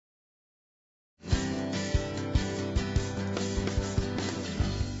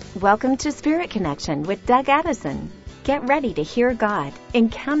Welcome to Spirit Connection with Doug Addison. Get ready to hear God,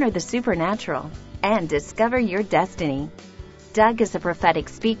 encounter the supernatural, and discover your destiny. Doug is a prophetic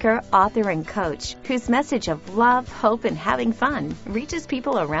speaker, author, and coach whose message of love, hope, and having fun reaches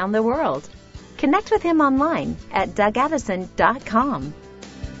people around the world. Connect with him online at DougAddison.com.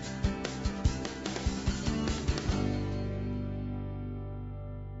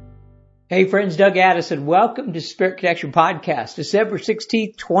 Hey friends, Doug Addison. Welcome to Spirit Connection Podcast, December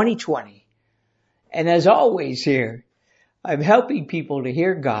 16th, 2020. And as always here, I'm helping people to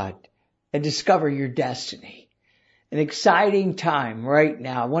hear God and discover your destiny. An exciting time right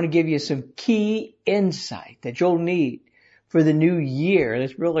now. I want to give you some key insight that you'll need for the new year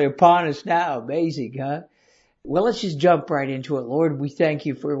that's really upon us now. Amazing, huh? Well, let's just jump right into it. Lord, we thank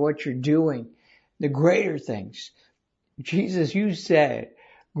you for what you're doing, the greater things. Jesus, you said,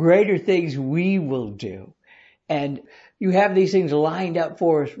 greater things we will do. And you have these things lined up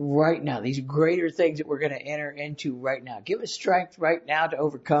for us right now, these greater things that we're going to enter into right now. Give us strength right now to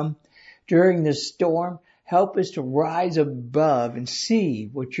overcome during this storm. Help us to rise above and see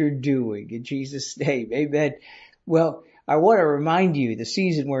what you're doing in Jesus' name. Amen. Well, I want to remind you the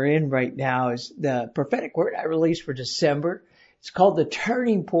season we're in right now is the prophetic word I released for December. It's called The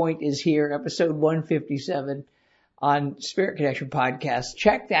Turning Point is Here, episode 157. On Spirit Connection Podcast.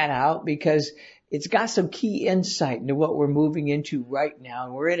 Check that out because it's got some key insight into what we're moving into right now.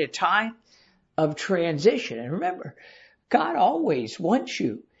 And we're in a time of transition. And remember, God always wants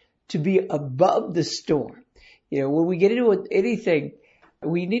you to be above the storm. You know, when we get into anything,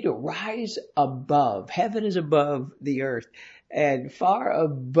 we need to rise above. Heaven is above the earth and far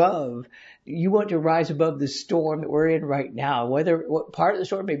above. You want to rise above the storm that we're in right now. What part of the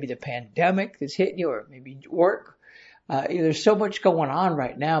storm, maybe the pandemic that's hitting you or maybe work. There's so much going on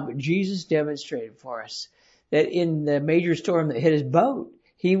right now, but Jesus demonstrated for us that in the major storm that hit his boat,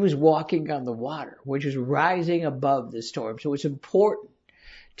 he was walking on the water, which is rising above the storm. So it's important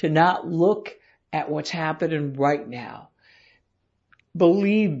to not look at what's happening right now.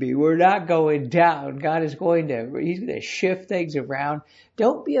 Believe me, we're not going down. God is he's going to shift things around.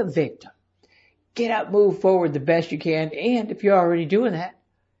 Don't be a victim. Get up, move forward the best you can. And if you're already doing that,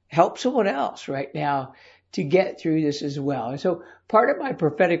 help someone else right now to get through this as well. And so part of my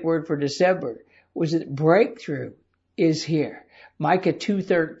prophetic word for December was that breakthrough is here. Micah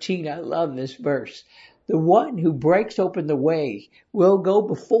 2:13, I love this verse. The one who breaks open the way will go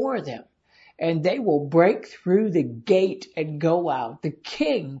before them, and they will break through the gate and go out. The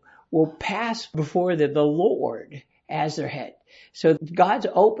king will pass before them, the Lord as their head. So God's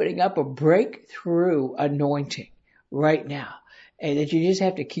opening up a breakthrough anointing right now. And that you just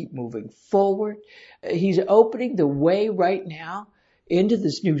have to keep moving forward. He's opening the way right now into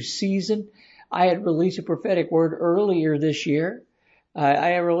this new season. I had released a prophetic word earlier this year. I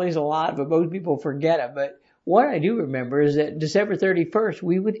have released a lot, but most people forget it. But what I do remember is that December 31st,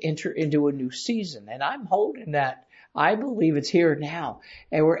 we would enter into a new season. And I'm holding that. I believe it's here now.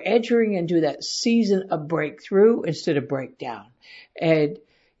 And we're entering into that season of breakthrough instead of breakdown. And,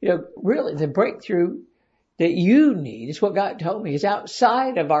 really the breakthrough that you need, is what God told me, is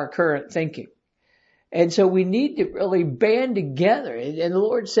outside of our current thinking. And so we need to really band together. And the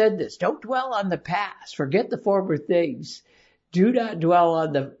Lord said this, don't dwell on the past. Forget the former things. Do not dwell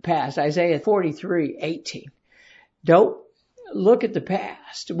on the past. Isaiah 43:18. Don't look at the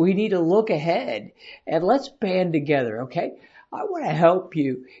past. We need to look ahead and let's band together, okay? I want to help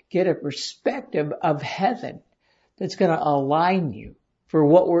you get a perspective of heaven that's going to align you for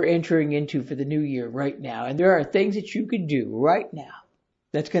what we're entering into for the new year right now. And there are things that you can do right now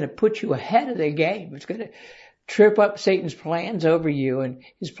that's going to put you ahead of the game. It's going to trip up Satan's plans over you. And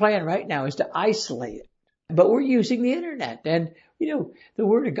his plan right now is to isolate it. But we're using the internet. And, the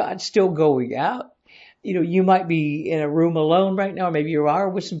word of God's still going out. You might be in a room alone right now, or maybe you are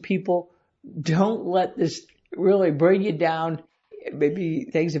with some people. Don't let this really bring you down. Maybe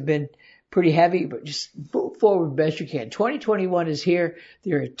things have been pretty heavy, but just move forward best you can. 2021 is here.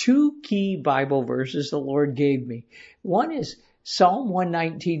 There are two key Bible verses the Lord gave me. One is Psalm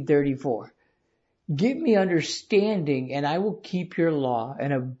 119:34. Give me understanding and I will keep your law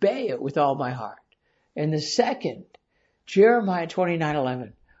and obey it with all my heart. And the second, Jeremiah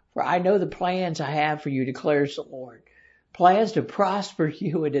 29:11. For I know the plans I have for you, declares the Lord. Plans to prosper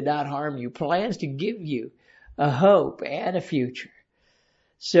you and to not harm you. Plans to give you a hope and a future.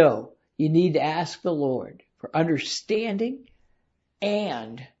 So, you need to ask the Lord for understanding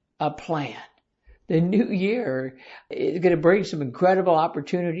and a plan. The new year is going to bring some incredible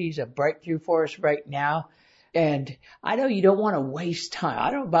opportunities, a breakthrough for us right now. And I know you don't want to waste time. I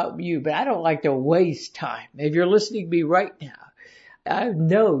don't know about you, but I don't like to waste time. If you're listening to me right now, I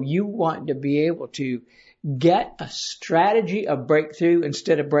know you want to be able to get a strategy of breakthrough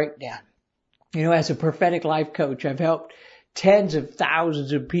instead of breakdown. You know, as a prophetic life coach, I've helped tens of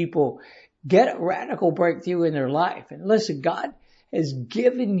thousands of people get a radical breakthrough in their life. And listen, God has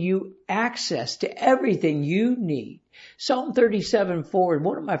given you access to everything you need. Psalm 37:4 is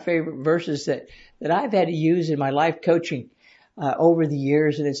one of my favorite verses that I've had to use in my life coaching over the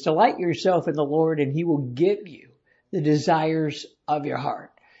years. And it's delight yourself in the Lord and He will give you the desires of your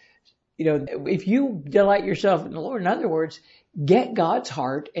heart. You know, if you delight yourself in the Lord, in other words, get God's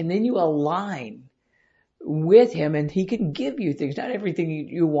heart and then you align with Him and He can give you things. Not everything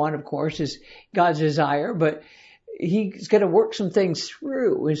you want, of course, is God's desire, but He's going to work some things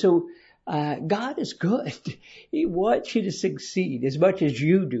through. And so God is good. He wants you to succeed as much as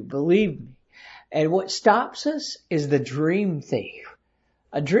you do, believe me. And what stops us is the dream thief.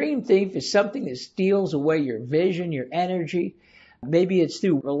 A dream thief is something that steals away your vision, your energy. Maybe it's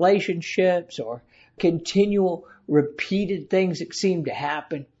through relationships or continual repeated things that seem to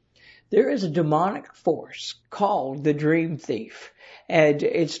happen. There is a demonic force called the dream thief. And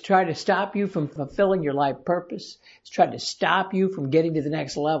it's trying to stop you from fulfilling your life purpose. It's trying to stop you from getting to the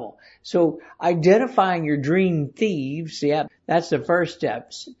next level. So identifying your dream thieves, that's the first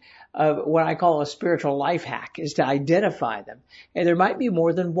step of what I call a spiritual life hack, is to identify them. And there might be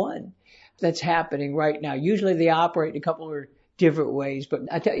more than one that's happening right now. Usually they operate in a couple of different ways, but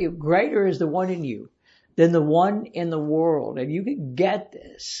I tell you, greater is the one in you than the one in the world. And you can get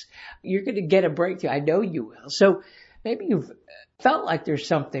this. You're going to get a breakthrough. I know you will. So maybe you've felt like there's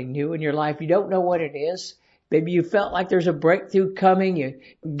something new in your life. You don't know what it is. Maybe you felt like there's a breakthrough coming. You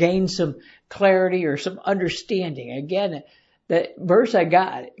gained some clarity or some understanding. Again, the verse I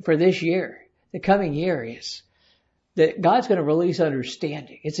got for this year, the coming year, is that God's going to release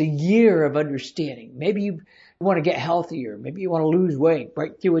understanding. It's a year of understanding. Maybe you want to get healthier. Maybe you want to lose weight,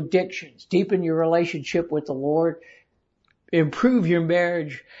 break through addictions, deepen your relationship with the Lord, improve your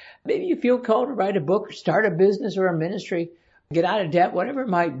marriage. Maybe you feel called to write a book or start a business or a ministry, get out of debt, whatever it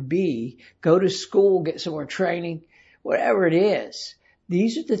might be, go to school, get some more training, whatever it is.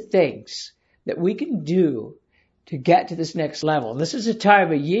 These are the things that we can do to get to this next level. And this is a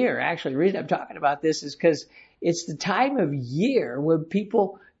time of year, actually. The reason I'm talking about this is because it's the time of year when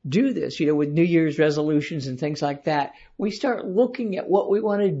people do this, with New Year's resolutions and things like that. We start looking at what we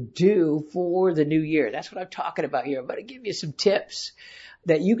want to do for the new year. That's what I'm talking about here. I'm going to give you some tips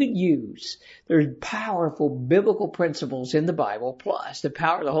that you can use. There's powerful biblical principles in the Bible, plus the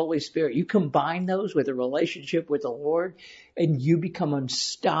power of the Holy Spirit. You combine those with a relationship with the Lord, and you become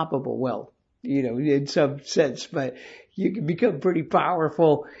unstoppable. Well, in some sense, but you can become pretty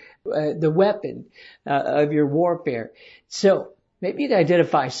powerful, the weapon of your warfare. So maybe you can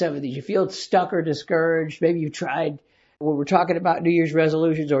identify some of these. You feel stuck or discouraged. Maybe you tried, when we're talking about New Year's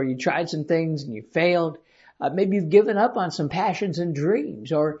resolutions, or you tried some things and you failed. Maybe you've given up on some passions and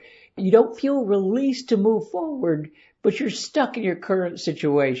dreams, or you don't feel released to move forward, but you're stuck in your current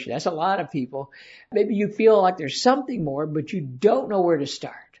situation. That's a lot of people. Maybe you feel like there's something more, but you don't know where to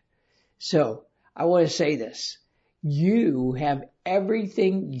start. So I want to say this. You have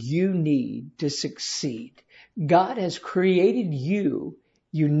everything you need to succeed. God has created you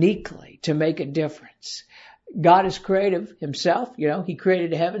uniquely to make a difference. God is creative Himself. He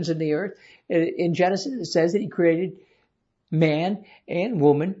created the heavens and the earth. In Genesis, it says that He created man and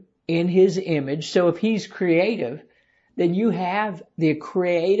woman in His image. So if He's creative, then you have the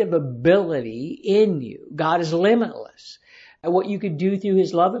creative ability in you. God is limitless. And what you can do through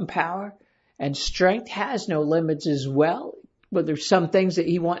His love and power and strength has no limits as well. But there's some things that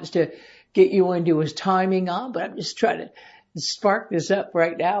He wants to get you into His timing on. But I'm just trying to spark this up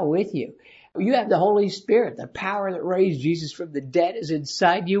right now with you. You have the Holy Spirit. The power that raised Jesus from the dead is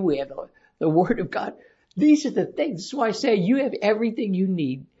inside you. We have the Word of God. These are the things. That's why I say you have everything you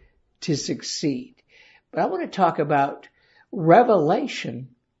need to succeed. But I want to talk about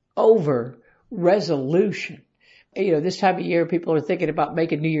revelation over resolution. This time of year, people are thinking about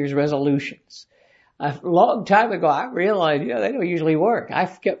making New Year's resolutions. A long time ago, I realized, they don't usually work. I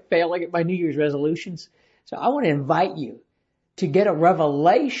kept failing at my New Year's resolutions. So I want to invite you to get a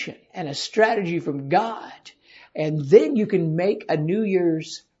revelation and a strategy from God. And then you can make a New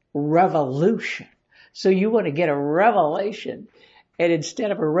Year's revolution. So you want to get a revelation, and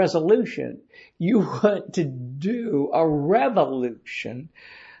instead of a resolution, you want to do a revolution.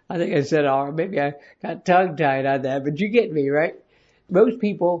 I think I said, maybe I got tongue-tied on that, but you get me, right? Most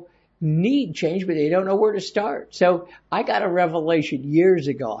people need change, but they don't know where to start. So I got a revelation years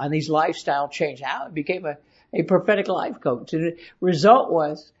ago on these lifestyle changes, how I became a prophetic life coach. And the result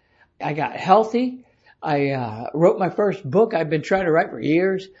was I got healthy. I wrote my first book I've been trying to write for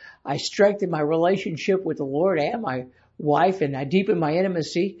years. I strengthened my relationship with the Lord and my wife, and I deepened my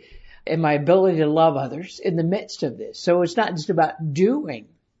intimacy and my ability to love others in the midst of this. So it's not just about doing.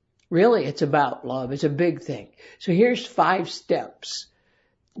 Really, it's about love. It's a big thing. So here's 5 steps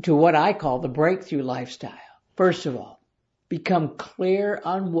to what I call the breakthrough lifestyle. First of all, become clear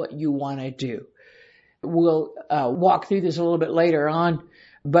on what you want to do. We'll walk through this a little bit later on,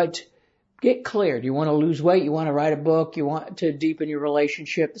 but get clear. Do you want to lose weight? You want to write a book? You want to deepen your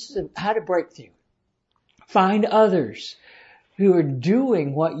relationship? This is how to break through. Find others who are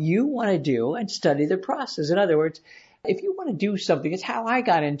doing what you want to do and study the process. In other words, if you want to do something, it's how I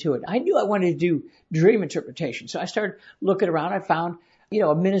got into it. I knew I wanted to do dream interpretation. So I started looking around. I found,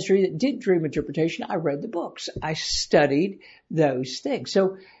 a ministry that did dream interpretation. I read the books. I studied those things.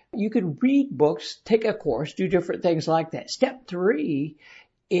 So you could read books, take a course, do different things like that. Step 3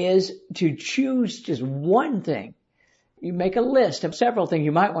 is to choose just one thing. You make a list of several things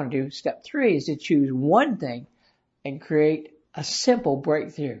you might want to do. Step 3 is to choose one thing and create a simple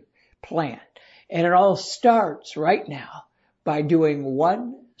breakthrough plan. And it all starts right now by doing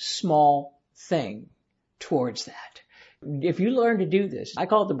one small thing towards that. If you learn to do this, I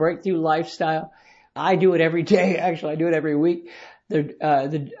call it the breakthrough lifestyle. I do it every day. Actually, I do it every week.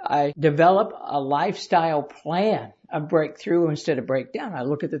 I develop a lifestyle plan of breakthrough instead of breakdown. I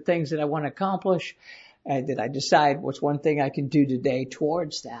look at the things that I want to accomplish and then I decide what's one thing I can do today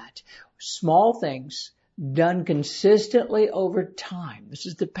towards that. Small things done consistently over time. This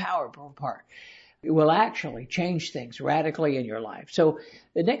is the powerful part. It will actually change things radically in your life. So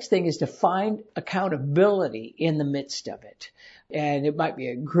the next thing is to find accountability in the midst of it. And it might be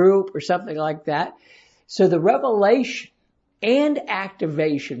a group or something like that. So the revelation and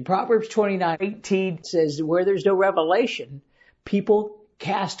activation. Proverbs 29:18 says, where there's no revelation, people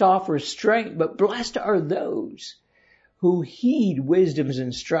cast off restraint, but blessed are those who heed wisdom's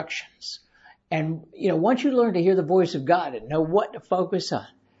instructions. And, once you learn to hear the voice of God and know what to focus on,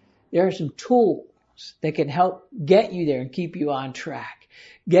 there are some tools that can help get you there and keep you on track.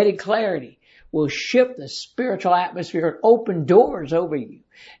 Getting clarity will shift the spiritual atmosphere and open doors over you.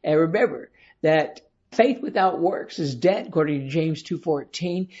 And remember that faith without works is dead, according to James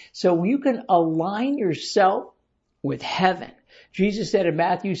 2:14. So you can align yourself with heaven. Jesus said in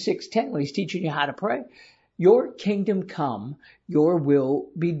Matthew 6:10, when he's teaching you how to pray, your kingdom come, your will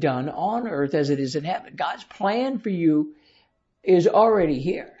be done on earth as it is in heaven. God's plan for you is already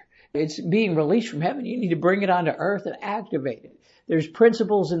here. It's being released from heaven. You need to bring it onto earth and activate it. There's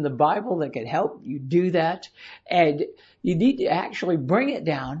principles in the Bible that can help you do that. And you need to actually bring it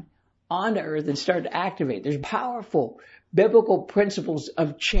down onto earth and start to activate. There's powerful biblical principles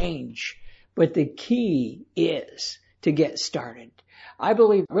of change. But the key is to get started. I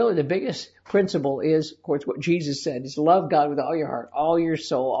believe really the biggest principle is, of course, what Jesus said, is love God with all your heart, all your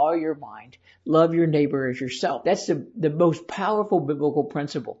soul, all your mind. Love your neighbor as yourself. That's the most powerful biblical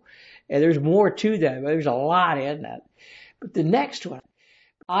principle. And there's more to that, but there's a lot in that. But the next one,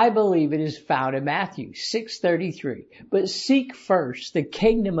 I believe it is found in Matthew 6:33. But seek first the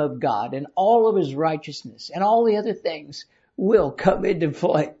kingdom of God and all of his righteousness, and all the other things will come into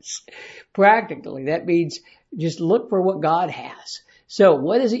place. Practically, that means just look for what God has. So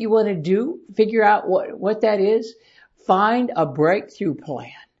what is it you want to do? Figure out what that is. Find a breakthrough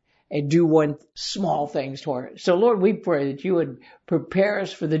plan and do one small thing toward it. So Lord, we pray that you would prepare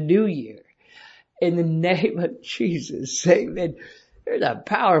us for the new year. In the name of Jesus, amen. There's a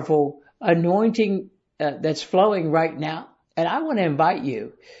powerful anointing that's flowing right now. And I want to invite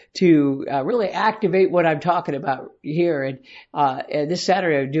you to really activate what I'm talking about here. And this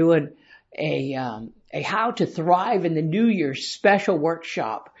Saturday, I'm doing a How to Thrive in the New Year special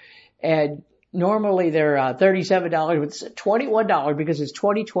workshop. And normally they're $37, but it's $21 because it's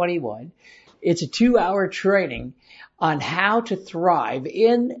 2021. It's a 2-hour training on how to thrive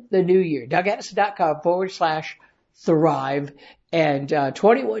in the new year. DougAddison.com/thrive, and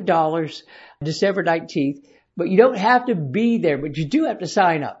 $21 December 19th. But you don't have to be there, but you do have to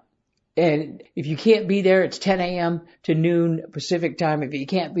sign up. And if you can't be there, it's 10 a.m. to noon Pacific time. If you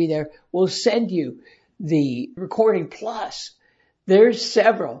can't be there, we'll send you the recording plus. There's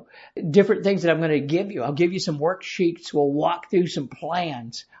several different things that I'm going to give you. I'll give you some worksheets. We'll walk through some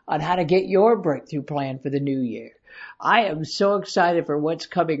plans on how to get your breakthrough plan for the new year. I am so excited for what's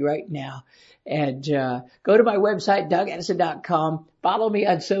coming right now. And go to my website, DougAddison.com. Follow me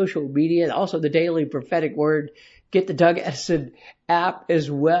on social media, and also the Daily Prophetic Word. Get the Doug Addison app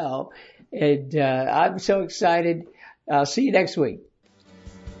as well. And I'm so excited. I'll see you next week.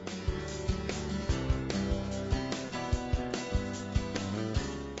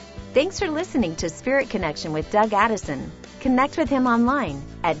 Thanks for listening to Spirit Connection with Doug Addison. Connect with him online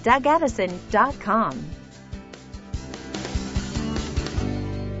at DougAddison.com.